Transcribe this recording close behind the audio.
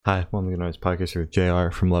Hi, welcome to the Noise Podcast here with JR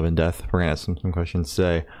from Love and Death. We're going to ask some questions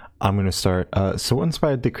today. I'm going to start. So what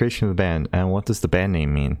inspired the creation of the band, and what does the band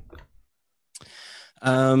name mean?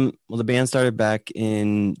 Well, the band started back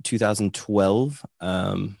in 2012,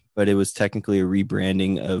 but it was technically a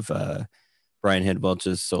rebranding of Brian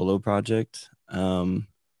Headwelch's solo project. And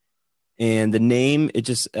the name, it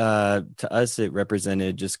just, to us, it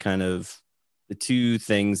represented just kind of the two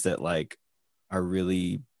things that like are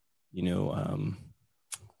really, you know,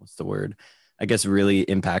 what's the word? I guess really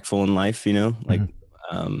impactful in life, like,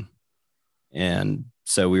 and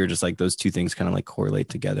so we were just like, those two things kind of like correlate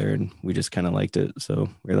together, and we just kind of liked it. So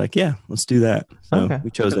we are like, yeah, let's do that. So we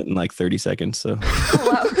chose it in like 30 seconds. So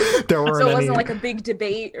Oh, wow. So it wasn't any... like a big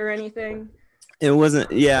debate or anything? It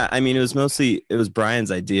wasn't. Yeah. I mean, it was Brian's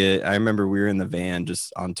idea. I remember we were in the van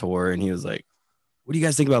just on tour, and he was like, what do you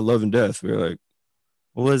guys think about Love and Death? We were like,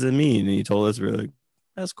 what does it mean? And he told us, we were like,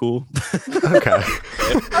 that's cool. Okay.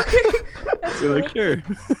 That's We're cool. like, sure.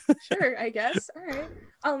 Sure, I guess. All right.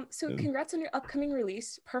 So congrats on your upcoming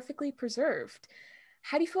release, Perfectly Preserved.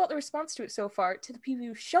 How do you feel about the response to it so far, to the people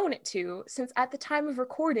you've shown it to, since at the time of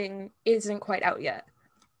recording it isn't quite out yet?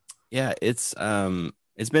 Yeah, it's been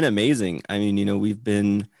amazing. I mean, we've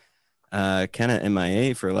been kind of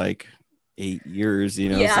MIA for like 8 years,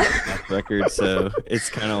 since the last record. So it's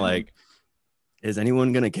kind of like, is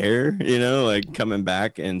anyone gonna care, like coming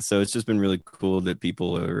back? And so it's just been really cool that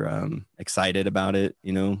people are excited about it,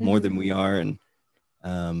 more than we are. And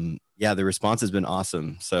the response has been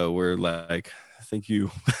awesome. So we're like, thank you.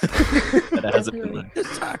 But it hasn't been like, this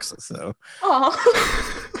sucks. So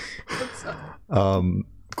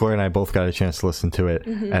Gloria and I both got a chance to listen to it,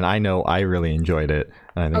 and I know I really enjoyed it,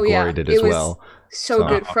 and I think Gloria did as well. So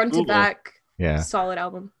good, front to back. Yeah, solid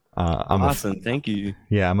album. I'm awesome. Thank you.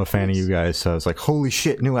 Yeah, I'm a fan of you guys, so I was like, holy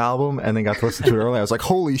shit, new album, and then got to listen to it early. I was like,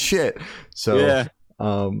 holy shit. So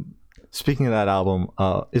yeah. Speaking of that album,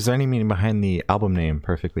 is there any meaning behind the album name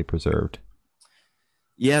Perfectly Preserved?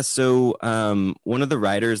 Yeah, so one of the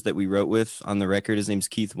writers that we wrote with on the record, his name's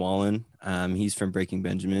Keith Wallen. He's from Breaking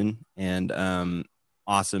Benjamin, and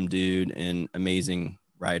awesome dude and amazing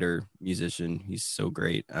writer, musician. He's so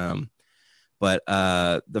great. But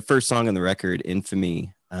the first song on the record,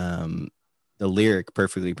 Infamy, the lyric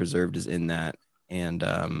Perfectly Preserved is in that. And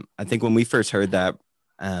I think when we first heard that,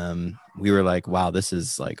 we were like, wow, this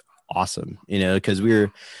is like awesome, because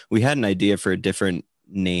we had an idea for a different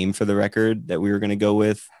name for the record that we were going to go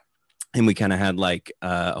with. And we kind of had like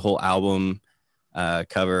a whole album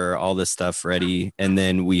cover, all this stuff ready. And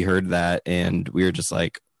then we heard that and we were just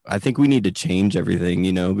like, I think we need to change everything,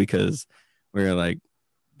 because we were like,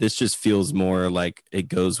 this just feels more like it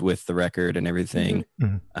goes with the record and everything.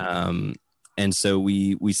 And so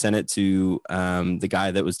we sent it to the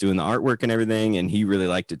guy that was doing the artwork and everything, and he really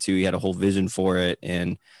liked it too. He had a whole vision for it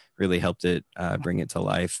and really helped it bring it to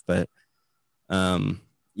life. But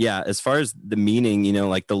as far as the meaning,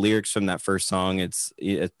 like the lyrics from that first song, it's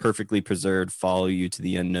perfectly preserved, follow you to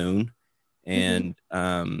the unknown. And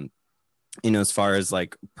as far as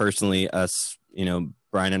like personally us,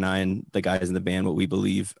 Brian and I and the guys in the band, what we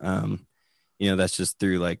believe, that's just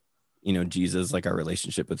through like, Jesus, like our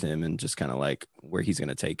relationship with him and just kind of like where he's going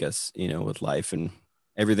to take us, with life, and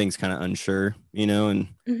everything's kind of unsure, and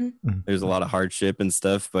there's a lot of hardship and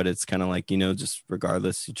stuff, but it's kind of like, just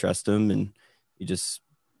regardless, you trust him and you just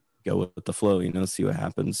go with the flow, see what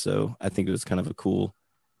happens. So I think it was kind of a cool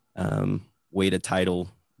way to title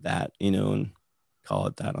that, and call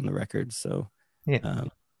it that on the record. So,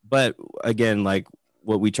 but again, like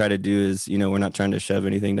what we try to do is, we're not trying to shove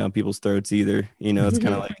anything down people's throats either. It's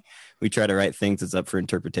kind of like we try to write things that's up for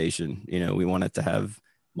interpretation. We want it to have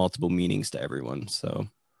multiple meanings to everyone. So,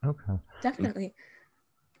 okay, definitely.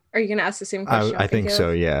 Are you going to ask the same question? I think so,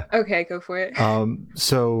 yeah. Okay, go for it.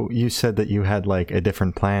 So you said that you had like a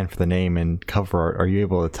different plan for the name and cover art. Are you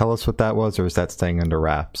able to tell us what that was, or is that staying under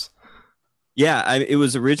wraps? Yeah, it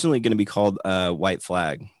was originally going to be called White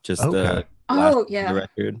Flag, just the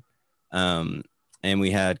record. And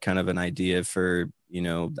we had kind of an idea for,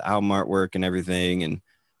 the album artwork and everything. And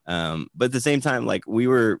but at the same time, like we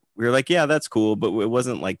were like, yeah, that's cool. But it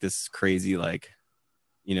wasn't like this crazy, like,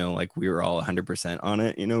 like we were all 100% on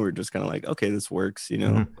it. We're just kind of like, okay, this works,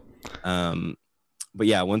 But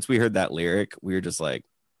yeah, once we heard that lyric, we were just like,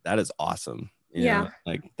 that is awesome. You know?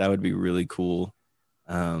 Like that would be really cool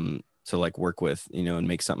to like work with, and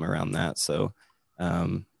make something around that. So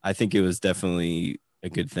I think it was definitely a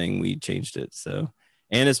good thing we changed it. So,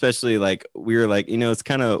 and especially like we were like, it's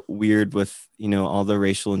kind of weird with, all the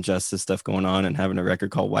racial injustice stuff going on, and having a record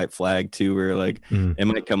called White Flag too, where like it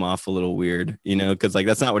might come off a little weird, because like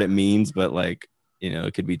that's not what it means, but like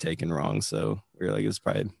it could be taken wrong. So we were like, it's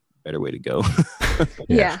probably a better way to go.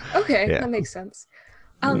 Yeah. Okay. Yeah. That makes sense.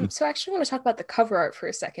 So I actually want to talk about the cover art for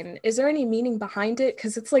a second. Is there any meaning behind it?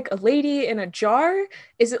 Because it's like a lady in a jar.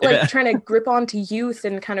 Is it like trying to grip onto youth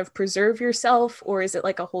and kind of preserve yourself, or is it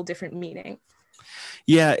like a whole different meaning?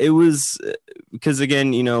 Yeah, it was because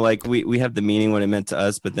again, like we have the meaning what it meant to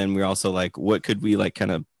us, but then we're also like, what could we like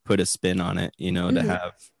kind of put a spin on it, to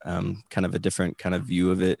have kind of a different kind of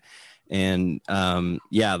view of it. And the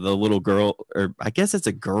little girl, or I guess it's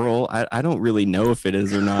a girl. I don't really know if it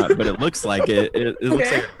is or not, but it looks like it. It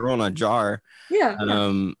looks like a girl in a jar. Yeah.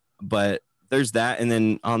 But there's that, and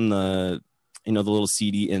then on the the little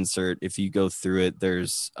CD insert, if you go through it,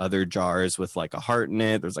 there's other jars with like a heart in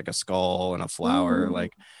it. There's like a skull and a flower.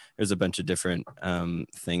 Like there's a bunch of different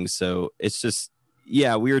things. So it's just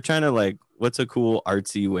we were trying to like, what's a cool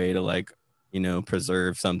artsy way to like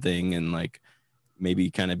preserve something and like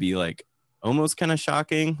maybe kind of be like almost kind of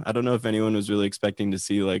shocking. I don't know if anyone was really expecting to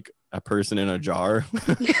see like a person in a jar.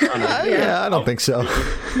 I don't think so.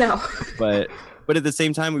 No. But at the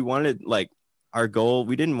same time, we wanted like our goal,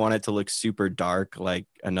 we didn't want it to look super dark, like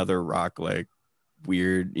another rock, like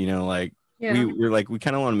weird, like we're like, we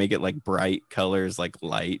kind of want to make it like bright colors, like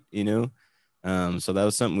light, so that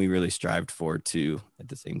was something we really strived for too at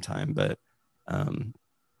the same time. But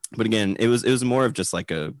again, it was more of just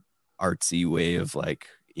like a artsy way of like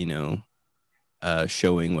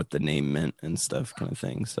showing what the name meant and stuff kind of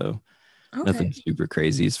thing. So nothing super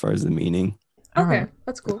crazy as far as the meaning. Okay,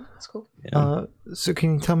 that's cool. Yeah. So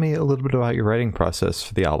can you tell me a little bit about your writing process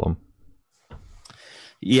for the album?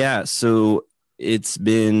 Yeah, so it's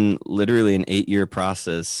been literally an 8-year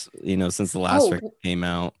process, since the last record came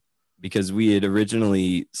out, because we had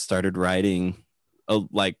originally started writing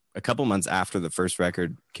like a couple months after the first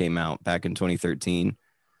record came out back in 2013.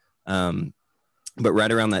 But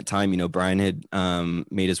right around that time, Brian had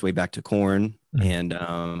made his way back to Korn, and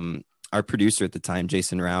our producer at the time,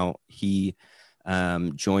 Jason Rao, he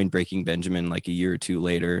joined Breaking Benjamin like a year or two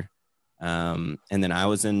later. And then I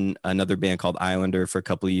was in another band called Islander for a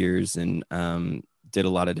couple of years and did a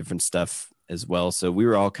lot of different stuff as well. So we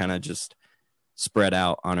were all kind of just spread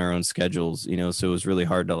out on our own schedules, so it was really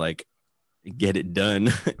hard to like get it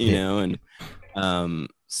done, and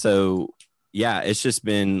so yeah, it's just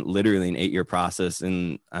been literally an 8-year process.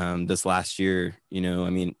 And this last year, I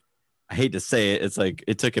mean, I hate to say it, it's like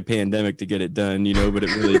it took a pandemic to get it done, but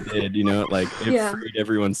it really did, like it freed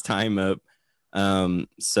everyone's time up.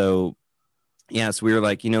 So we were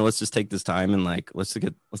like, let's just take this time and like, let's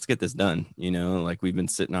get this done, like we've been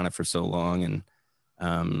sitting on it for so long.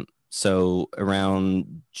 And so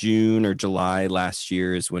around June or July last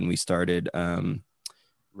year is when we started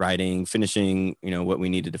finishing, what we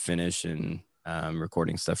needed to finish and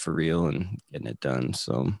recording stuff for real and getting it done.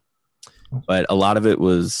 So, but a lot of it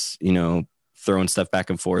was, throwing stuff back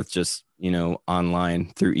and forth, just,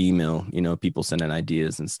 online through email, people sending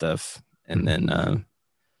ideas and stuff. And then,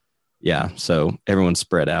 so everyone's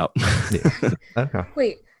spread out. Okay.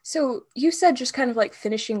 Wait, so you said just kind of like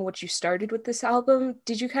finishing what you started with this album.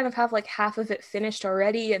 Did you kind of have like half of it finished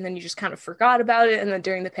already and then you just kind of forgot about it? And then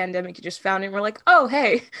during the pandemic, you just found it and we're like, oh,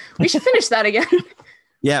 hey, we should finish that again.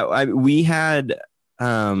 Yeah, we had,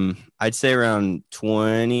 I'd say around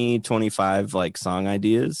 20-25 like song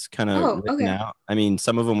ideas kind of written out. I mean,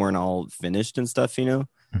 some of them weren't all finished and stuff,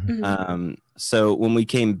 So when we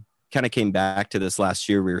came back to this last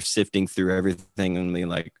year, we were sifting through everything and we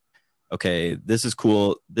like, okay, this is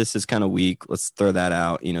cool. This is kind of weak. Let's throw that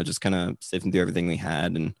out, just kind of sifting through everything we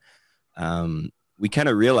had. And we kind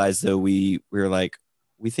of realized though, we were like,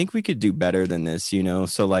 we think we could do better than this,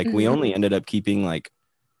 So like we only ended up keeping like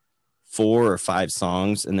 4 or 5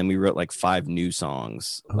 songs. And then we wrote like 5 new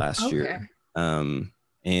songs last year.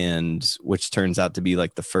 And which turns out to be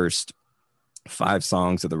like the first 5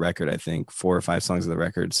 songs of the record, I think 4 or 5 songs of the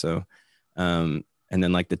record. So, and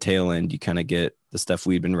then like the tail end, you kind of get the stuff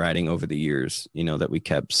we'd been writing over the years, that we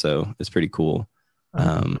kept. So it's pretty cool.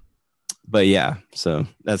 But yeah, so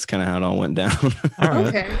that's kind of how it all went down.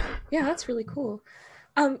 Okay. Yeah, that's really cool.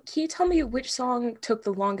 Can you tell me which song took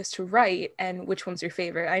the longest to write and which one's your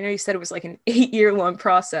favorite? I know you said it was like an 8-year long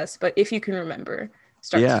process, but if you can remember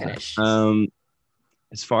start to finish.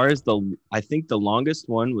 As far as I think the longest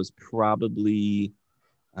one was probably,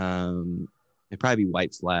 it'd probably be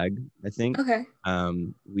White Flag, I think. Okay.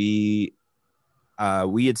 We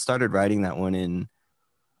had started writing that one in,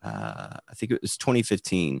 I think it was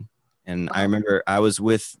 2015. And I remember I was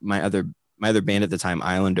with my other band at the time,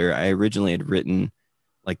 Islander. I originally had written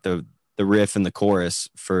like the riff and the chorus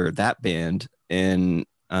for that band. And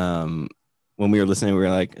when when we were listening, we were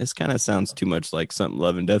like, this kind of sounds too much like something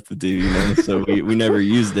Love and Death would do, you know. So we never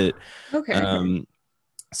used it. Okay.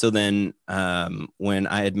 So then when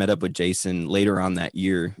I had met up with Jason later on that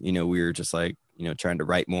year, you know, we were just like, you know, trying to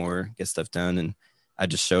write more, get stuff done, and I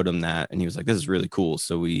just showed him that, and he was like, this is really cool.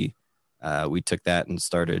 So we took that and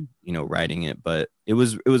started, you know, writing it. But it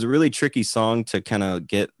was a really tricky song to kind of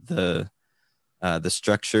get the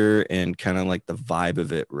structure and kind of like the vibe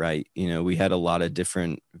of it right. You know, we had a lot of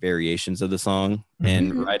different variations of the song,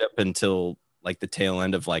 and right up until like the tail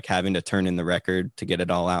end of like having to turn in the record to get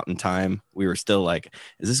it all out in time, we were still like,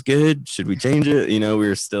 is this good? Should we change it? You know, we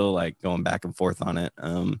were still like going back and forth on it.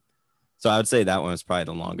 So I would say that one was probably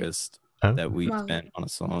the longest that we spent on a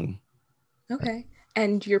song. Okay.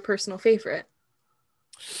 And your personal favorite?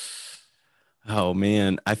 Oh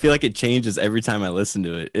man, I feel like it changes every time I listen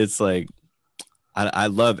to it. It's like I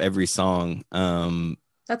love every song.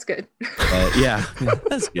 That's good. Yeah,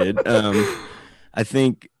 that's good. I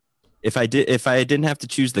think if I didn't have to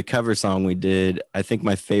choose the cover song we did, I think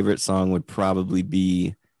my favorite song would probably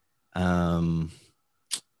be, I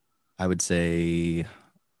would say,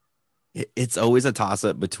 it's always a toss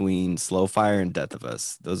up between Slow Fire and Death of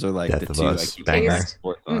Us. Those are like the two I keep going back and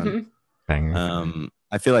forth on. Banger.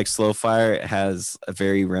 I feel like Slow Fire has a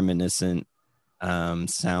very reminiscent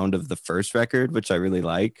sound of the first record, which I really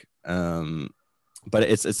like. But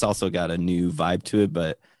it's also got a new vibe to it.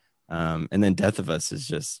 But and then Death of Us is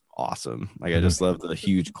just awesome. Like I just love the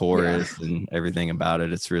huge chorus and everything about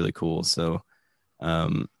it. It's really cool. So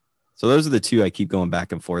so those are the two I keep going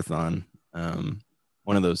back and forth on.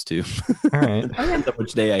 One of those two. All right. Depends on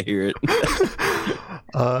which day I hear it.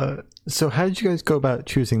 So how did you guys go about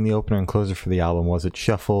choosing the opener and closer for the album? Was it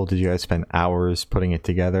shuffle? Did you guys spend hours putting it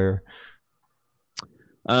together?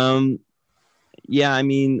 Yeah, I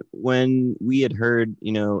mean, when we had heard,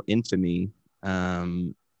 you know, Infamy,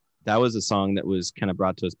 that was a song that was kind of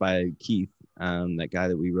brought to us by Keith, that guy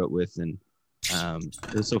that we wrote with. And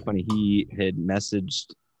it was so funny. He had messaged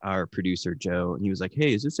our producer, Joe, and he was like,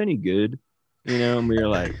 hey, is this any good? You know, and we were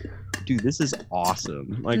like, dude, this is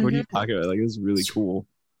awesome. Like, what are you talking about? Like, this is really cool.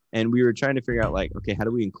 And we were trying to figure out, like, okay, how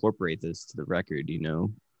do we incorporate this to the record, you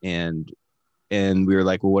know? And we were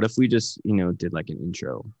like, well, what if we just, you know, did like an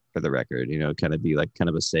intro for the record, you know, kind of be like kind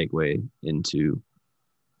of a segue into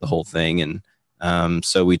the whole thing. And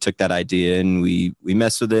so we took that idea and we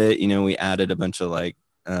messed with it, you know, we added a bunch of like,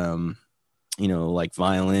 you know, like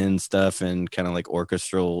violin stuff and kind of like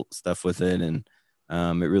orchestral stuff with it. And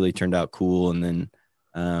it really turned out cool. And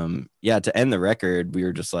then, yeah, to end the record, we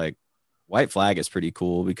were just like, White Flag is pretty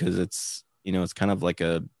cool because it's, you know, it's kind of like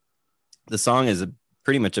the song is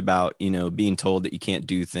pretty much about, you know, being told that you can't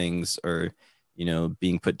do things or, you know,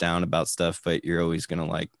 being put down about stuff, but you're always going to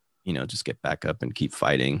like, you know, just get back up and keep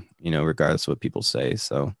fighting, you know, regardless of what people say.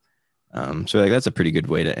 So, so like, that's a pretty good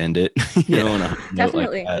way to end it, you know, on a note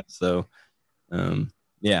like that. So,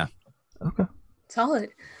 yeah. Okay. Solid.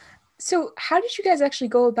 So how did you guys actually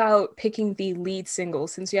go about picking the lead single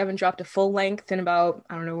since you haven't dropped a full length in about,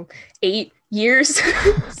 I don't know, 8 years?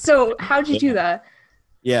 So how did you do that?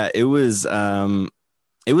 Yeah, it was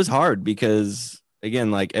hard because again,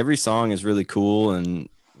 like every song is really cool and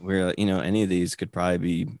we're, you know, any of these could probably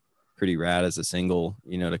be pretty rad as a single,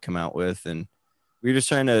 you know, to come out with. And we were just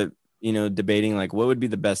trying to, you know, debating like what would be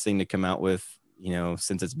the best thing to come out with, you know,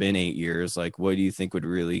 since it's been 8 years, like what do you think would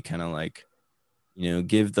really kind of like, you know,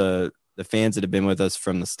 give the fans that have been with us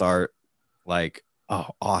from the start, like, oh,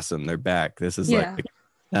 awesome, they're back. This is like the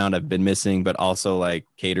sound I've been missing, but also like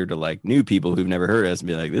cater to like new people who've never heard us and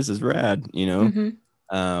be like, this is rad, you know?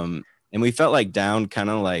 And we felt like Down kind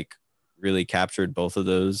of like really captured both of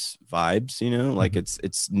those vibes, you know, like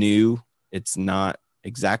it's new. It's not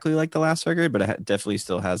exactly like the last record, but it definitely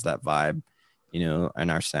still has that vibe, you know,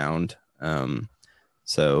 and our sound.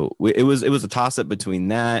 So it was a toss up between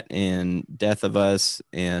that and Death of Us.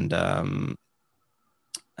 And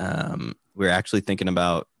we're actually thinking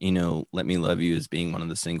about, you know, Let Me Love You as being one of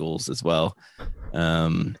the singles as well.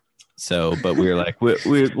 So, but we were like,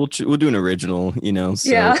 we'll do an original, you know, so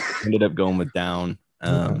we ended up going with Down.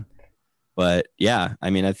 But yeah, I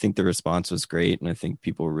mean, I think the response was great. And I think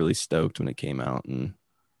people were really stoked when it came out and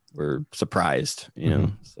were surprised, you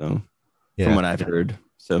know, so from what I've heard.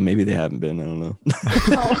 So maybe they haven't been. I don't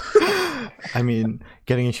know. I mean,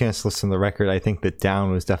 getting a chance to listen to the record, I think that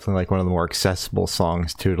Down was definitely like one of the more accessible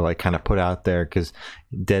songs too to like kind of put out there because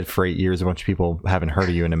Dead for 8 years, a bunch of people haven't heard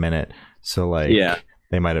of you in a minute. So like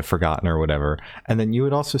they might have forgotten or whatever. And then you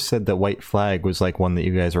had also said that White Flag was like one that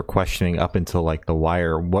you guys were questioning up until like The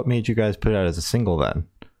Wire. What made you guys put it out as a single then?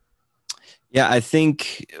 Yeah, I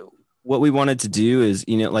think what we wanted to do is,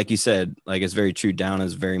 like you said, like it's very true. Down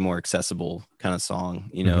is very more accessible kind of song,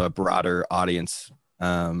 a broader audience.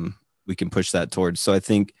 We can push that towards. So I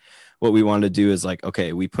think what we wanted to do is like,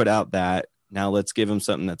 okay, we put out that, now let's give them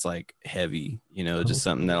something that's like heavy, just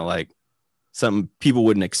something that like something people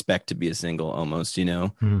wouldn't expect to be a single almost,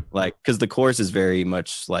 like, because the chorus is very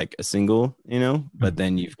much like a single, but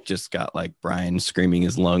then you've just got like Brian screaming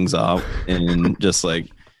his lungs off and just like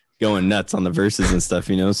going nuts on the verses and stuff,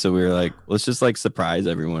 so we were like, let's just like surprise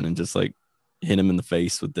everyone and just like hit him in the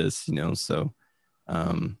face with this, so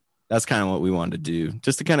that's kind of what we wanted to do,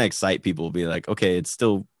 just to kind of excite people, be like, okay, it's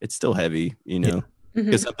still heavy,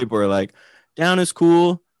 because some people are like, Down is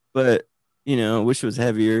cool, but wish it was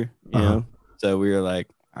heavier, know. So we were like,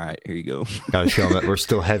 all right, here you go. Gotta show them that we're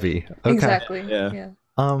still heavy. Okay. Exactly. Yeah.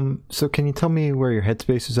 So can you tell me where your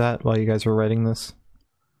headspace was at while you guys were writing this?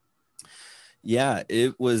 Yeah,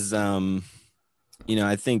 it was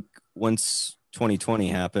I think once 2020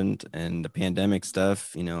 happened and the pandemic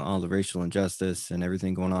stuff, all the racial injustice and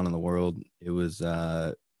everything going on in the world, it was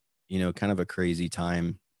kind of a crazy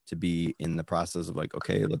time to be in the process of like,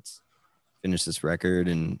 okay, let's finish this record.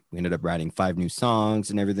 And we ended up writing 5 new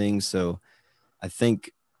songs and everything. So I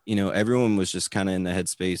think, everyone was just kind of in the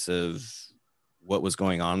headspace of what was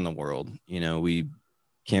going on in the world. We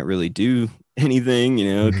can't really do anything,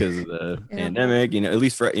 because of the pandemic, at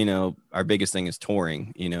least for, our biggest thing is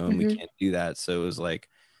touring, and we can't do that. So it was like,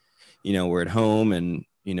 we're at home and,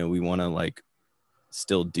 we want to like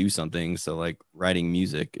still do something. So like writing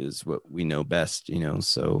music is what we know best,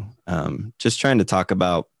 so just trying to talk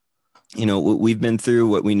about, what we've been through,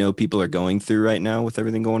 what we know people are going through right now with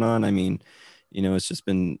everything going on. I mean, it's just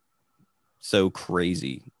been so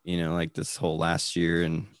crazy, like this whole last year.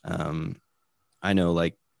 And I know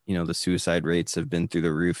like, the suicide rates have been through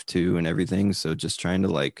the roof too and everything. So just trying to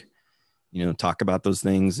like, talk about those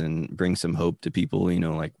things and bring some hope to people,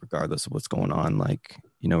 like regardless of what's going on, like,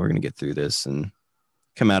 we're going to get through this and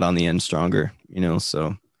come out on the end stronger, so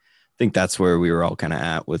I think that's where we were all kind of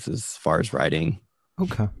at with as far as writing.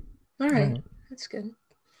 Okay. All right. That's good.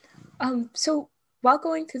 So while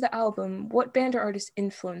going through the album, what band or artist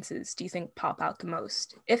influences do you think pop out the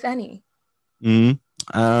most, if any?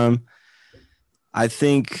 I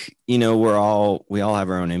think, we all have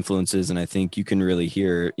our own influences, and I think you can really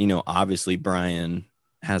hear, obviously Brian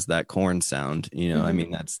has that Korn sound, I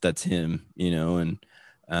mean, that's him,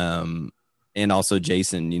 and also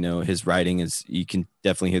Jason, his writing is, you can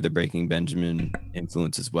definitely hear the Breaking Benjamin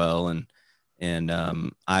influence as well. And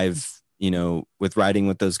I've, with writing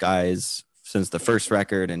with those guys since the first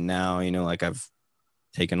record, and now, like I've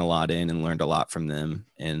taken a lot in and learned a lot from them.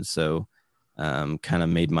 And so kind of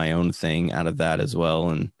made my own thing out of that as well.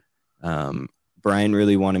 And Brian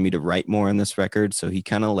really wanted me to write more on this record, so he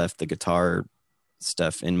kind of left the guitar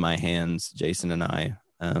stuff in my hands, Jason and I.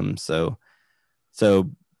 So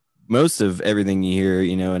most of everything you hear,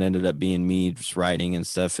 it ended up being me just writing and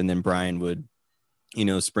stuff. And then Brian would,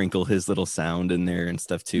 sprinkle his little sound in there and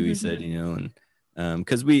stuff too. He said, and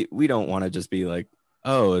because we don't want to just be like,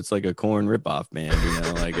 oh, it's like a Korn ripoff band,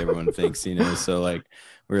 like everyone thinks, so like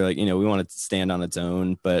we're like, we want it to stand on its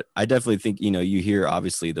own. But I definitely think, you hear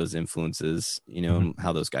obviously those influences, and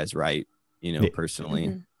how those guys write,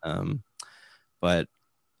 personally. But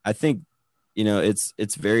I think,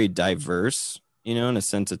 it's very diverse, in a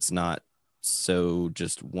sense. It's not so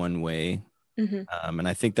just one way. And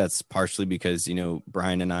I think that's partially because,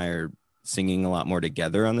 Brian and I are singing a lot more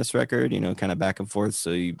together on this record, kind of back and forth.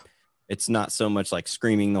 So it's not so much like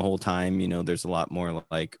screaming the whole time. There's a lot more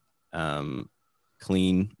like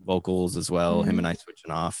clean vocals as well. Him and I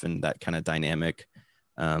switching off and that kind of dynamic.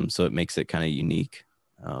 So it makes it kind of unique.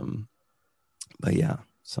 But yeah,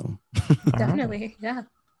 so definitely. Yeah.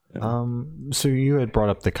 So you had brought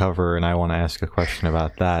up the cover, and I want to ask a question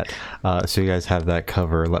about that. So you guys have that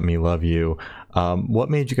cover, Let Me Love You. What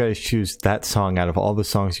made you guys choose that song out of all the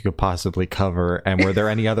songs you could possibly cover? And were there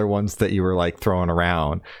any other ones that you were like throwing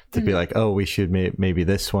around to be like, oh, we should maybe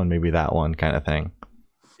this one, maybe that one kind of thing?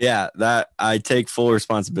 Yeah, that I take full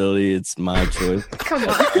responsibility. It's my choice. Come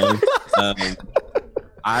on.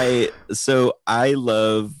 I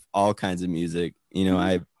love all kinds of music.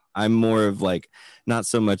 I'm more of like, not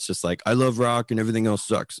so much just like I love rock and everything else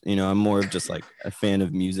sucks. I'm more of just like a fan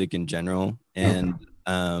of music in general. And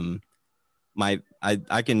I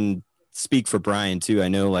can speak for Brian too. I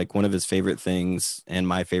know like one of his favorite things and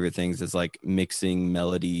my favorite things is like mixing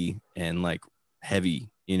melody and like heavy,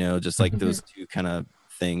 just like those two kind of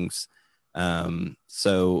things.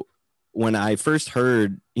 So when I first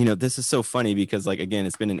heard, this is so funny because, like, again,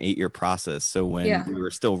 it's been an 8-year process. So when we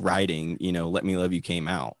were still writing, Let Me Love You came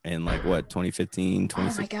out in like 2015,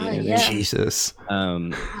 2016. Oh my God, yeah. Jesus.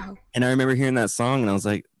 And I remember hearing that song and I was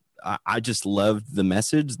like, I just loved the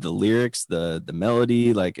message, the lyrics, the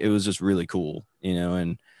melody. Like, it was just really cool,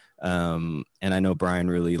 and I know Brian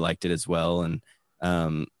really liked it as well. And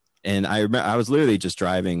I remember I was literally just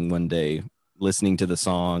driving one day listening to the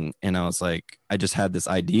song, and I was like, I just had this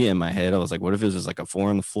idea in my head. I was like, what if it was just like a 4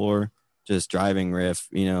 on the floor, just driving riff,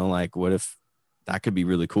 like, what if that could be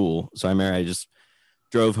really cool? So I remember I just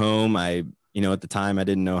drove home. At the time I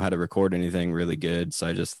didn't know how to record anything really good. So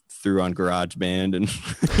I just threw on GarageBand and,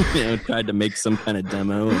 tried to make some kind of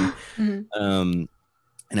demo. And, and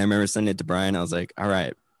I remember sending it to Brian. I was like, all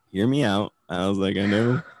right, hear me out. I was like, I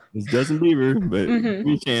know it's Justin Bieber, but give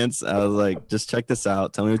me a chance. I was like, just check this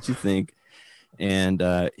out. Tell me what you think. And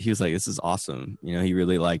he was like, this is awesome. He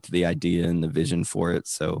really liked the idea and the vision for it.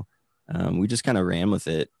 So we just kind of ran with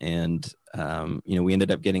it. And, we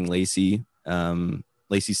ended up getting Lacey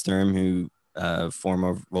Sturm, who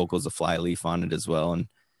former vocals of Flyleaf, on it as well. And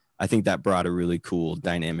I think that brought a really cool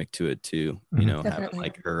dynamic to it too, having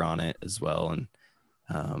like her on it as well.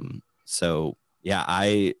 And so, yeah,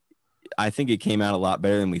 I think it came out a lot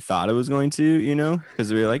better than we thought it was going to,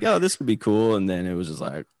 because we were like, oh, this would be cool. And then it was just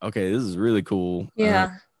like, okay, this is really cool.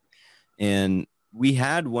 Yeah. And we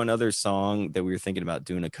had one other song that we were thinking about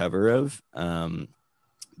doing a cover of,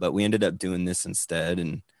 but we ended up doing this instead.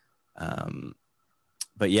 And,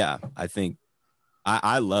 but yeah, I think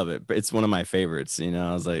I love it, but it's one of my favorites.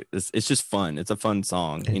 I was like, it's just fun. It's a fun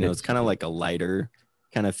song. It's kind of like a lighter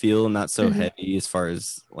kind of feel, not so heavy as far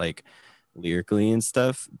as like lyrically and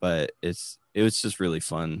stuff, but it was just really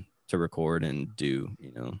fun to record and do,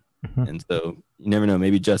 and so you never know,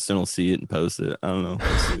 maybe Justin will see it and post it. I don't know.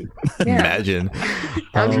 We'll see. Imagine.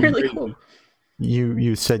 That'd be really cool.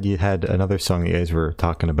 You said you had another song you guys were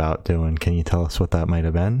talking about doing. Can you tell us what that might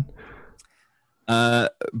have been?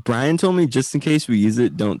 Brian told me, just in case we use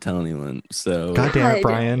it, don't tell anyone. So God damn it,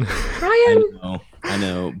 Brian. I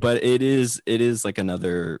know, but it is like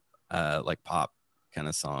another like pop kind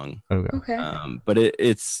of song. Okay. But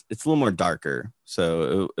it's a little more darker.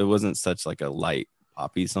 So it wasn't such like a light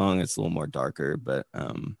poppy song. It's a little more darker, but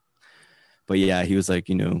yeah, he was like,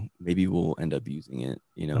 maybe we'll end up using it,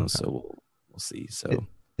 so we'll see. So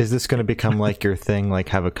is this going to become like your thing, like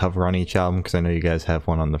have a cover on each album? Because I know you guys have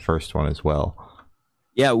one on the first one as well.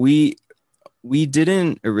 Yeah, we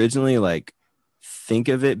didn't originally like think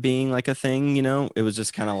of it being like a thing, it was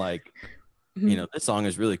just kind of like, this song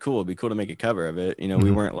is really cool. It'd be cool to make a cover of it.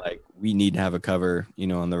 We weren't like, we need to have a cover,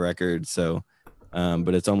 on the record. So,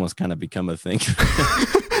 but it's almost kind of become a thing.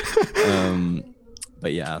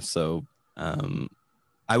 But yeah, so,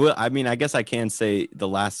 I guess I can say the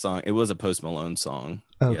last song, it was a Post Malone song,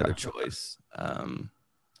 the other choice.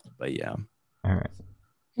 But yeah. All right.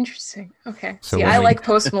 Interesting. Okay. So I like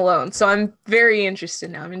Post Malone, so I'm very interested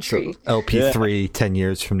now. I'm intrigued. So LP3, 10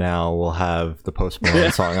 years from now, we'll have the Post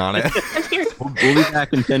Malone song on it. We'll be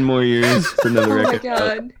back in 10 more years for another record. Oh my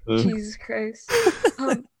God. Jesus Christ.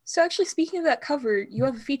 So actually, speaking of that cover, you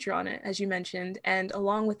have a feature on it, as you mentioned, and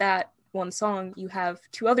along with that one song, you have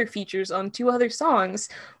 2 other features on 2 other songs.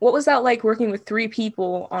 What was that like, working with 3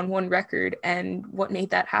 people on one record, and what made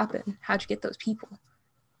that happen? How'd you get those people?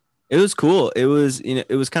 It was cool. It was,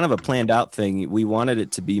 it was kind of a planned out thing. We wanted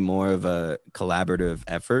it to be more of a collaborative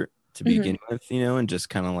effort to begin with, and just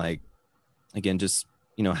kind of like, again, just,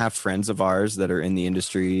 have friends of ours that are in the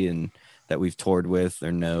industry and that we've toured with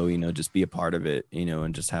or know, just be a part of it,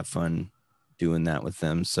 and just have fun doing that with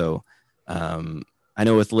them. So I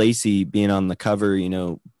know with Lacey being on the cover,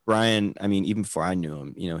 Brian, even before I knew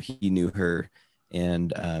him, he knew her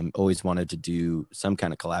and always wanted to do some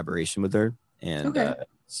kind of collaboration with her. And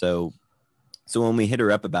so when we hit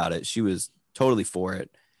her up about it, she was totally for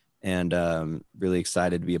it and really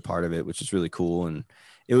excited to be a part of it, which is really cool. And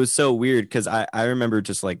it was so weird because I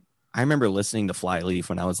remember listening to Flyleaf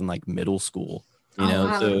when I was in like middle school,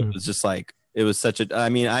 wow. So it was just like, it was such a,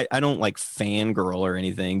 I don't like fangirl or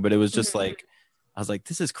anything, but it was just like, I was like,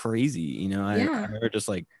 this is crazy. I remember just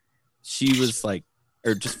like, she was like,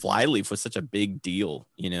 or just Flyleaf was such a big deal,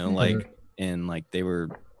 like, and like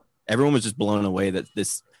everyone was just blown away that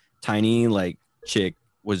this tiny like chick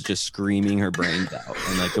was just screaming her brains out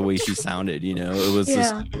and like the way she sounded, it was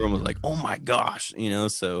just, everyone was like, oh my gosh,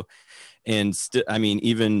 so, and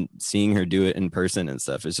even seeing her do it in person and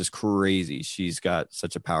stuff is just crazy. She's got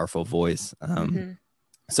such a powerful voice.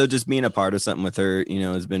 So just being a part of something with her,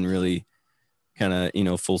 has been really kind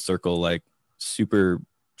of, full circle, like super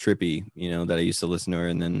trippy, that I used to listen to her,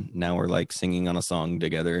 and then now we're like singing on a song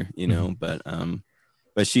together,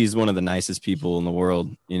 but she's one of the nicest people in the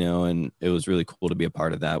world, and it was really cool to be a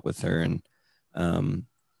part of that with her.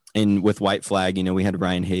 And with White Flag, we had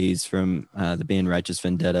Ryan Hayes from the band Righteous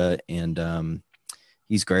Vendetta, and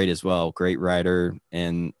he's great as well. Great writer,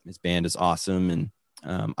 and his band is awesome. And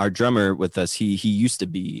our drummer with us, he used to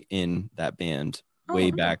be in that band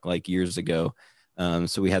way back, like years ago.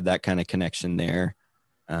 So we had that kind of connection there.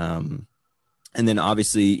 And then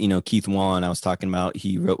obviously, Keith Wallen, I was talking about,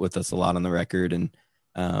 he wrote with us a lot on the record, and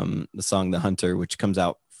the song The Hunter, which comes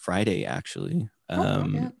out Friday, actually. He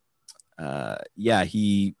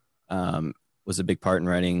was a big part in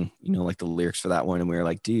writing, like the lyrics for that one. And we were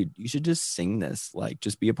like, dude, you should just sing this, like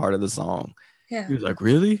just be a part of the song. Yeah. He was like,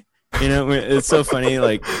 really? It's so funny.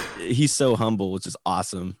 Like, he's so humble, which is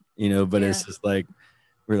awesome, but it's just like,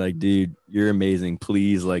 we're like, dude, you're amazing.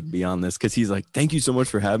 Please, like, be on this. Cause he's like, thank you so much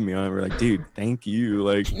for having me on. We're like, dude, thank you.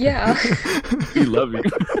 Like, yeah, we love you.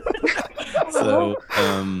 So,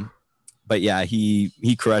 but yeah,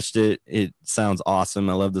 he crushed it. It sounds awesome.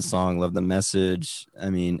 I love the song, love the message. I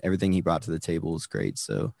mean, everything he brought to the table was great.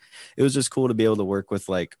 So it was just cool to be able to work with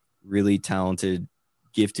like really talented,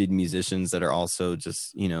 gifted musicians that are also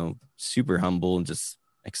just, super humble and just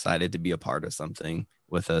excited to be a part of something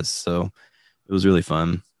with us. So it was really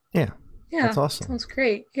fun. Yeah. That's awesome. Sounds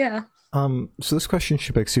great. Yeah. So this question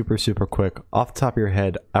should be super, super quick. Off the top of your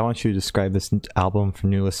head, I want you to describe this album for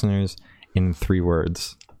new listeners in 3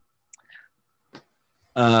 words.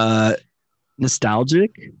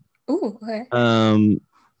 Nostalgic. Ooh, okay.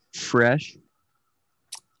 Fresh.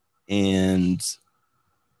 And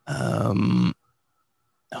oh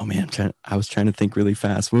man, I was trying to think really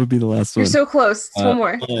fast. What would be the last one? You're so close. It's one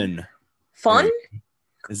more. Fun?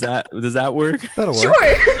 Does that work? That'll work. Sure.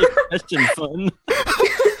 Question fun.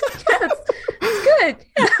 Yes, it's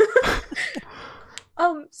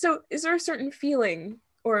good. So is there a certain feeling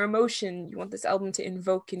or emotion you want this album to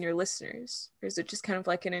invoke in your listeners, or is it just kind of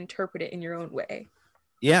like an interpret it in your own way?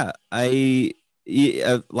 Yeah,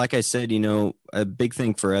 like I said, a big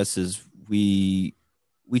thing for us is we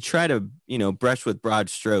try to, brush with broad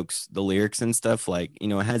strokes the lyrics and stuff, like,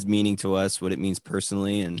 it has meaning to us, what it means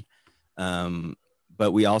personally, and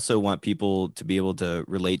but we also want people to be able to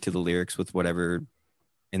relate to the lyrics with whatever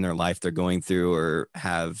in their life they're going through or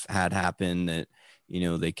have had happen, that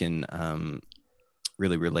they can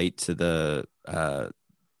really relate to the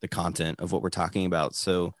content of what we're talking about.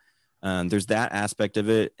 So there's that aspect of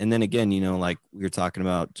it. And then again, like we were talking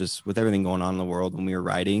about, just with everything going on in the world when we were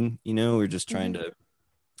writing, we're just trying to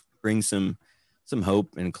bring some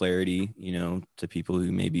hope and clarity, to people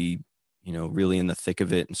who may be, really in the thick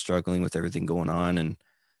of it and struggling with everything going on.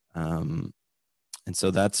 And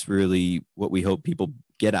so that's really what we hope people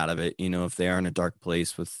get out of it. If they are in a dark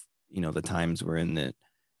place with, the times we're in, that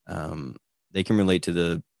they can relate to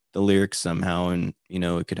the lyrics somehow, and,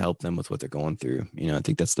 it could help them with what they're going through. I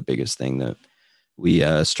think that's the biggest thing that we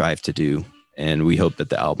strive to do, and we hope that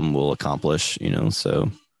the album will accomplish,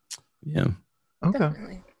 so yeah. Okay.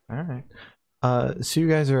 Definitely. All right. So you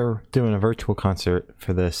guys are doing a virtual concert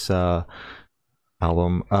for this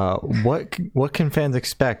album. What can fans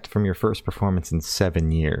expect from your first performance in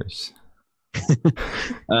 7 years?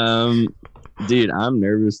 Dude, I'm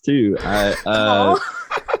nervous too.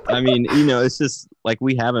 I mean, it's just like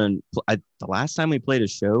we haven't. The last time we played a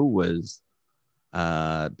show was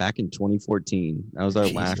back in 2014. That was our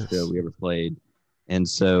last show we ever played, and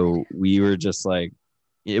so we were just like,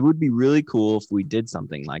 it would be really cool if we did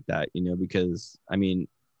something like that, because I mean,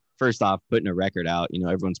 first off, putting a record out,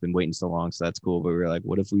 everyone's been waiting so long, so that's cool. But we were like,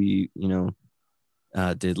 what if we,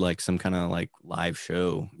 did like some kind of like live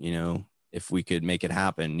show, if we could make it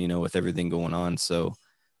happen, with everything going on. So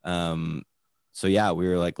yeah, we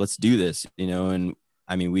were like, let's do this, and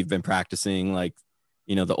I mean, we've been practicing like,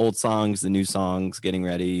 the old songs, the new songs, getting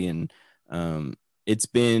ready. And it's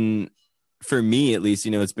been, for me at least,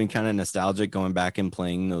 it's been kind of nostalgic going back and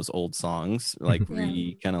playing those old songs, like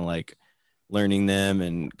kind of like learning them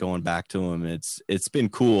and going back to them. It's been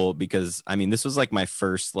cool because I mean, this was like my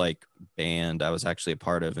first like band I was actually a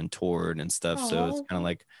part of and toured and stuff. Aww. So it's kind of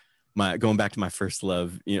like my going back to my first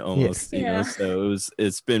love, almost, so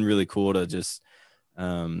it's been really cool to just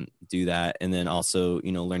do that. And then also,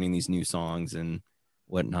 learning these new songs and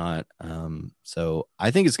whatnot. So I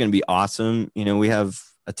think it's going to be awesome. We have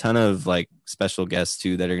a ton of like special guests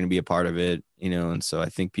too that are going to be a part of it, and so I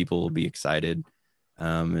think people will be excited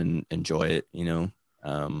and enjoy it.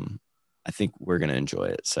 I think we're going to enjoy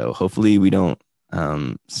it. So hopefully we don't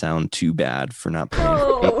sound too bad for not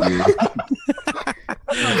playing.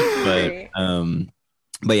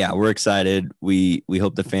 but yeah, we're excited. We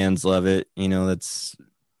hope the fans love it. You know, that's,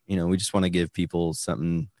 you know, we just want to give people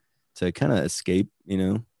something to kind of escape, you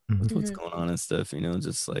know, with what's going on and stuff, you know,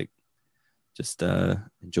 just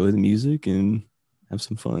enjoy the music and have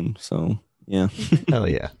some fun. So yeah. Hell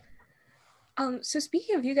yeah. So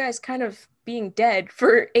speaking of you guys kind of being dead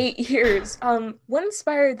for 8 years, what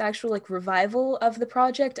inspired the actual like revival of the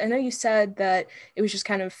project? I know you said that it was just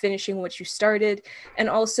kind of finishing what you started, and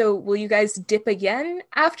also will you guys dip again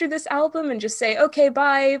after this album and just say, okay,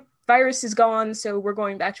 bye, Virus is gone, so we're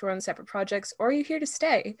going back to our own separate projects, or are you here to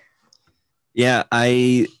stay? Yeah,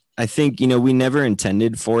 I think, you know, we never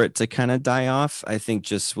intended for it to kind of die off. I think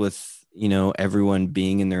just with, you know, everyone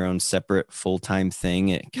being in their own separate full-time thing,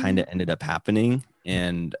 it kind of ended up happening.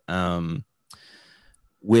 And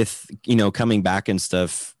with, you know, coming back and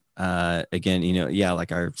stuff, again, you know, yeah,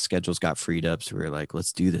 like our schedules got freed up, so we were like,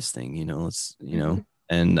 let's do this thing, you know, let's, you know,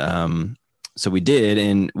 and so we did.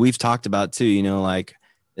 And we've talked about too, you know, like,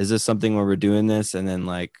 is this something where we're doing this and then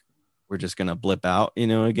like we're just gonna blip out, you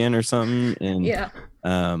know, again or something?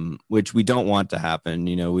 And which we don't want to happen.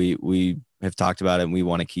 You know, we have talked about it and we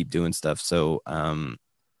want to keep doing stuff. So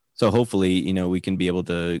so hopefully, you know, we can be able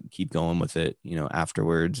to keep going with it, you know,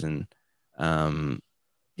 afterwards. And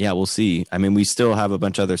yeah, we'll see. I mean, we still have a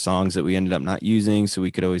bunch of other songs that we ended up not using, so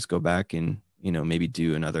we could always go back and, you know, maybe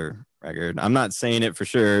do another record. I'm not saying it for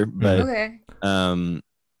sure, but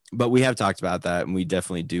but we have talked about that, and we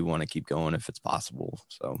definitely do want to keep going if it's possible.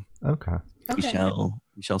 So okay. We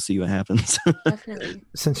shall see what happens. Definitely.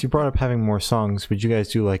 Since you brought up having more songs, would you guys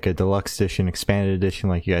do like a deluxe edition, expanded edition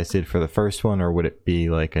like you guys did for the first one, or would it be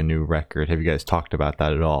like a new record? Have you guys talked about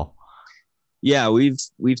that at all? Yeah,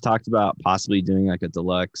 we've talked about possibly doing like a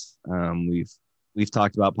deluxe. We've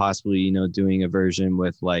talked about possibly, you know, doing a version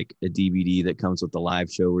with like a DVD that comes with the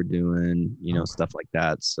live show we're doing, you know, stuff like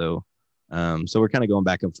that. So so we're kind of going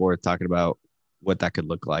back and forth talking about what that could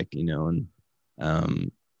look like, you know,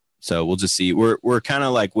 and so we'll just see. We're kind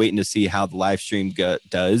of like waiting to see how the live stream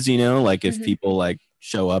does, you know, like if people like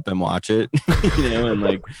show up and watch it, you know, and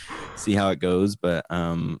like see how it goes. But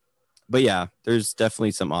yeah, there's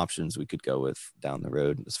definitely some options we could go with down the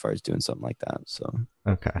road as far as doing something like that. So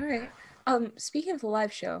okay. All right. Speaking of the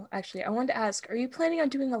live show, actually, I wanted to ask, are you planning on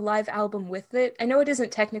doing a live album with it? I know it isn't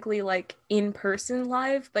technically like in person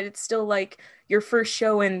live, but it's still like your first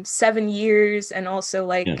show in 7 years, and also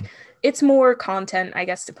like it's more content, I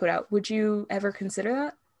guess, to put out. Would you ever consider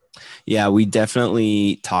that? Yeah, we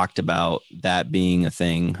definitely talked about that being a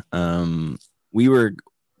thing. We were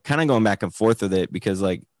kind of going back and forth with it because,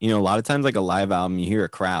 like, you know, a lot of times like a live album, you hear a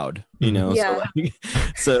crowd, you know,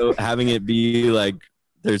 so having it be like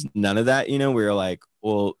there's none of that, you know, we were like,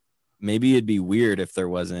 well, maybe it'd be weird if there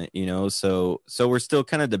wasn't, you know, so we're still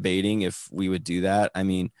kind of debating if we would do that. I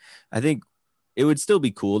mean, I think it would still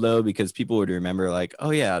be cool though, because people would remember like,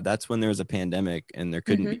 oh yeah, that's when there was a pandemic and there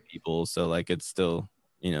couldn't be people. So like, it's still,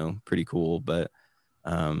 you know, pretty cool, but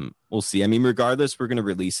we'll see. I mean, regardless, we're going to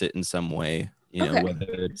release it in some way, you know, whether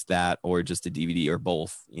it's that or just a DVD or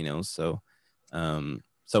both, you know, so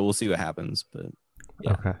we'll see what happens, but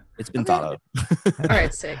yeah, it's been thought of. All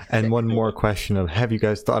right, sick. And one more question of, have you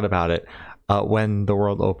guys thought about it? When the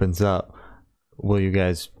world opens up, will you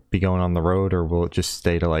guys be going on the road, or will it just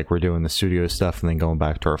stay to like we're doing the studio stuff and then going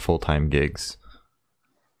back to our full-time gigs?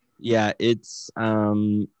 Yeah, it's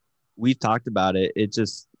we've talked about it. It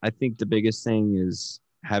just, I think the biggest thing is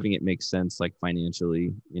having it make sense, like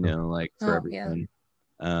financially, you know, like for everyone.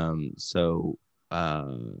 So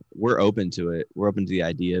we're open to it. We're open to the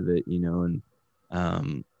idea of it, you know, and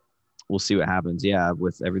we'll see what happens. Yeah,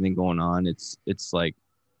 with everything going on, it's like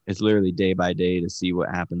it's literally day by day to see what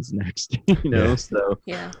happens next, you know. So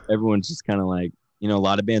everyone's just kind of like, you know, a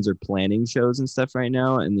lot of bands are planning shows and stuff right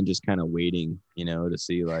now, and then just kind of waiting, you know, to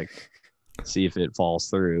see if it falls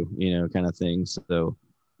through, you know, kind of thing. So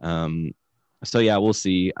so yeah, we'll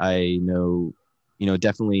see. I know, you know,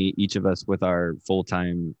 definitely each of us with our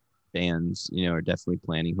full-time bands, you know, are definitely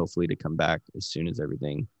planning hopefully to come back as soon as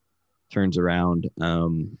everything turns around.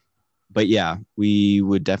 But yeah, we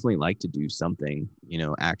would definitely like to do something, you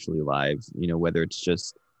know, actually live, you know, whether it's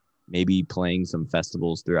just maybe playing some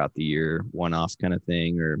festivals throughout the year, one-off kind of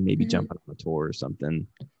thing, or maybe jumping on a tour or something,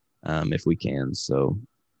 if we can. So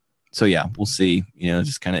yeah, we'll see, you know,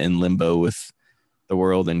 just kind of in limbo with the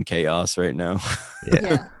world in chaos right now.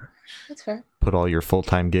 Yeah, that's fair. Put all your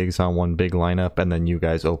full-time gigs on one big lineup and then you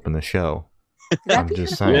guys open the show. I'm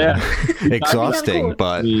just saying. Exhausting, cool.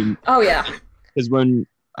 But I mean, because when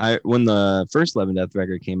the first Love and Death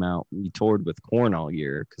record came out, we toured with Korn all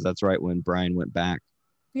year, because that's right when Brian went back.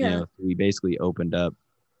 You know, we basically opened up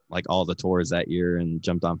like all the tours that year and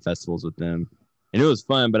jumped on festivals with them. And it was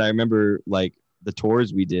fun, but I remember like the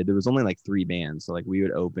tours we did, there was only like 3 bands. So like we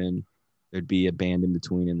would open, there'd be a band in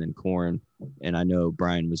between and then Korn. And I know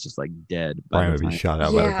Brian was just like dead by Brian the would time. be shot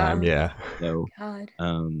out by the time. Yeah. So, God.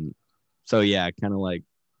 So yeah, kind of like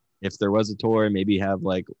if there was a tour, maybe have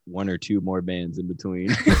like 1 or 2 more bands in between.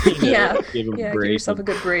 Yeah. Give them Give yourself a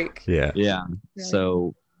good break. Yeah. Yeah. Really.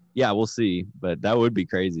 So yeah, we'll see. But that would be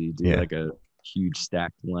crazy. Do Yeah. like a huge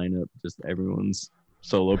stacked lineup, just everyone's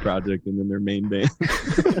solo project and then their main band.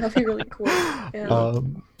 That'd be really cool. Yeah.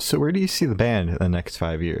 So where do you see the band in the next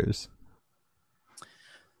 5 years?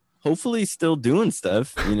 Hopefully still doing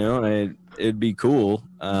stuff, it'd be cool.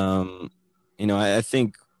 I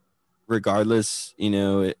think regardless,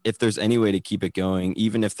 if there's any way to keep it going,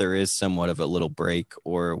 even if there is somewhat of a little break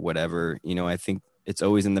or whatever, I think it's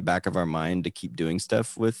always in the back of our mind to keep doing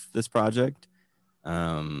stuff with this project.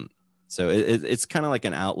 So it's kind of like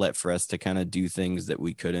an outlet for us to kind of do things that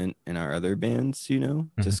we couldn't in our other bands,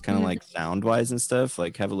 just kind of like sound wise and stuff,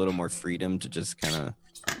 like have a little more freedom to just kind of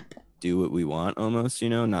do what we want almost,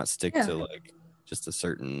 not stick to like just a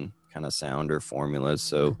certain kind of sound or formula.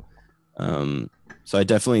 So I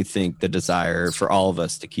definitely think the desire for all of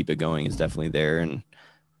us to keep it going is definitely there.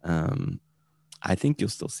 And I think you'll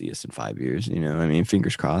still see us in 5 years,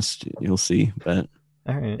 fingers crossed, you'll see, but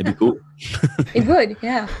all right. It'd be cool. It would,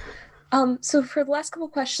 yeah. So for the last couple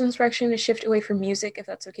questions, we're actually going to shift away from music, if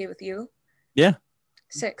that's okay with you. Yeah.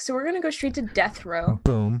 Sick. So we're going to go straight to death row.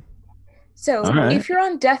 Boom. So if you're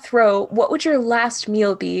on death row, what would your last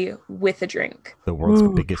meal be with a drink? The world's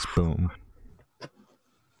biggest boom.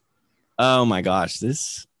 Oh my gosh,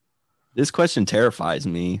 this question terrifies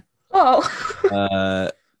me. Oh.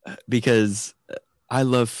 Because I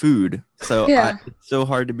love food. So it's so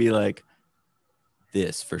hard to be like,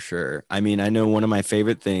 this for sure. I mean, I know one of my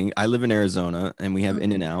favorite things. I live in Arizona and we have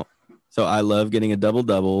In-N-Out. So I love getting a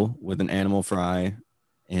double with an animal fry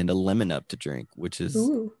and a lemon up to drink, which is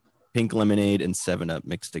pink lemonade and 7-Up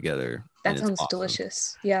mixed together. That sounds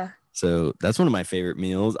delicious. Yeah. So that's one of my favorite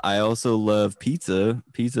meals. I also love pizza.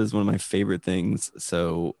 Pizza is one of my favorite things.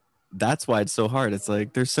 So that's why it's so hard. It's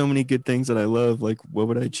like there's so many good things that I love. Like, what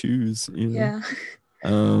would I choose? Yeah.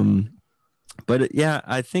 But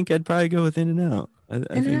I think I'd probably go with In-N-Out.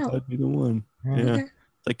 I think that'd be the one. Yeah. Okay. It's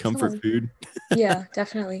like comfort food. Yeah,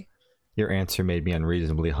 definitely. Your answer made me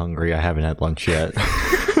unreasonably hungry. I haven't had lunch yet.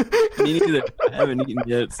 Me neither. I haven't eaten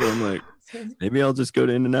yet, so I'm like, maybe I'll just go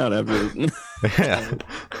to In-N-Out after. Yeah.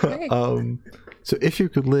 So if you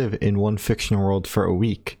could live in one fictional world for a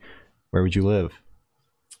week, where would you live?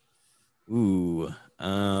 Ooh.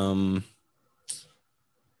 Oh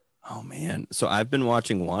man. So I've been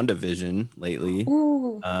watching WandaVision lately.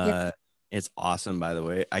 Ooh. It's awesome, by the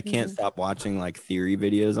way. I can't stop watching like theory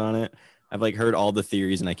videos on it. I've like heard all the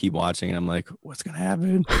theories and I keep watching and I'm like, what's gonna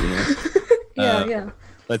happen? Yeah.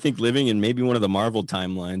 I think living in maybe one of the Marvel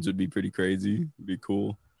timelines would be pretty crazy. It'd be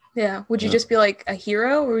cool. Yeah. Would you just be like a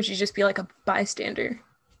hero or would you just be like a bystander?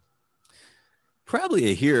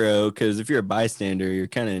 Probably a hero, because if you're a bystander, you're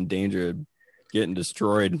kind of in danger of getting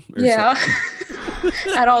destroyed.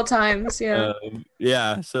 At all times.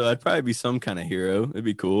 Yeah. So I'd probably be some kind of hero. It'd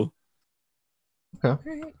be cool. Okay.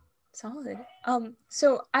 All right. Solid.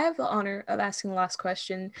 So I have the honor of asking the last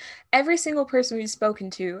question. Every single person we've spoken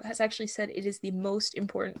to has actually said it is the most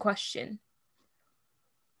important question.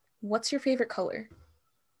 What's your favorite color?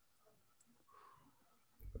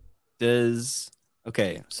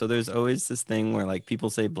 Okay, so there's always this thing where like people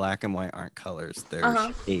say black and white aren't colors,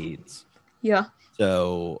 they're shades. Yeah.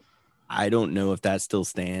 So I don't know if that still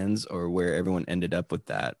stands or where everyone ended up with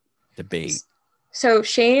that debate. So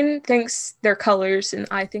Shane thinks they're colors and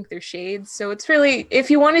I think they're shades. So it's really,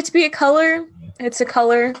 if you want it to be a color, it's a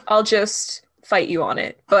color. I'll just fight you on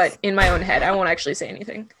it. But in my own head, I won't actually say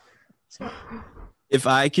anything. So. If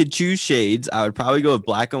I could choose shades, I would probably go with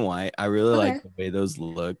black and white. I really like the way those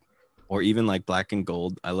look. Or even like black and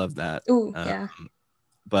gold. I love that. Ooh, yeah.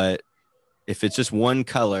 But if it's just one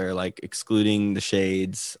color, like excluding the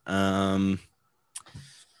shades, it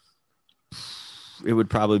would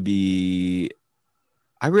probably be...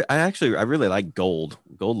 I really like gold.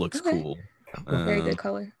 Gold looks cool. Very good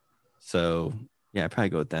color. So yeah, I'd probably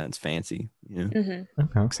go with that. It's fancy. Okay.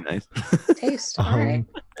 Looks nice. Taste. All right.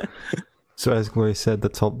 So as Gloria said,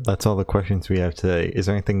 that's all the questions we have today. Is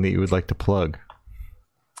there anything that you would like to plug?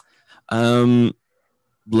 Love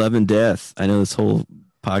and Death. I know this whole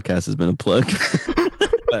podcast has been a plug.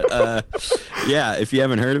 But yeah, if you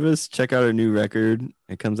haven't heard of us, check out our new record.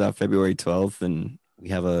 It comes out February 12th and we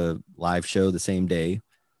have a live show the same day.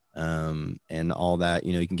 And all that,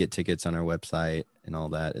 you can get tickets on our website and all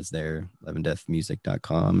that is there,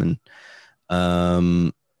 loveanddeathmusic.com.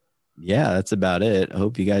 And yeah, that's about it. I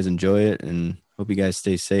hope you guys enjoy it, and hope you guys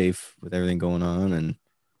stay safe with everything going on.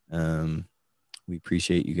 And we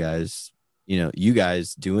appreciate you guys, you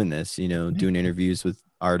guys doing this, doing interviews with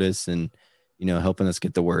artists and, helping us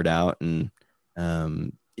get the word out. And,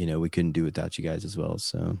 we couldn't do without you guys as well.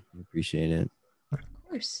 So we appreciate it. Of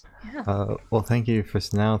course. Yeah. Well, thank you for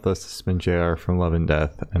sitting down with us. This has been JR from Love and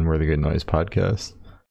Death, and we're the Good Noise Podcast.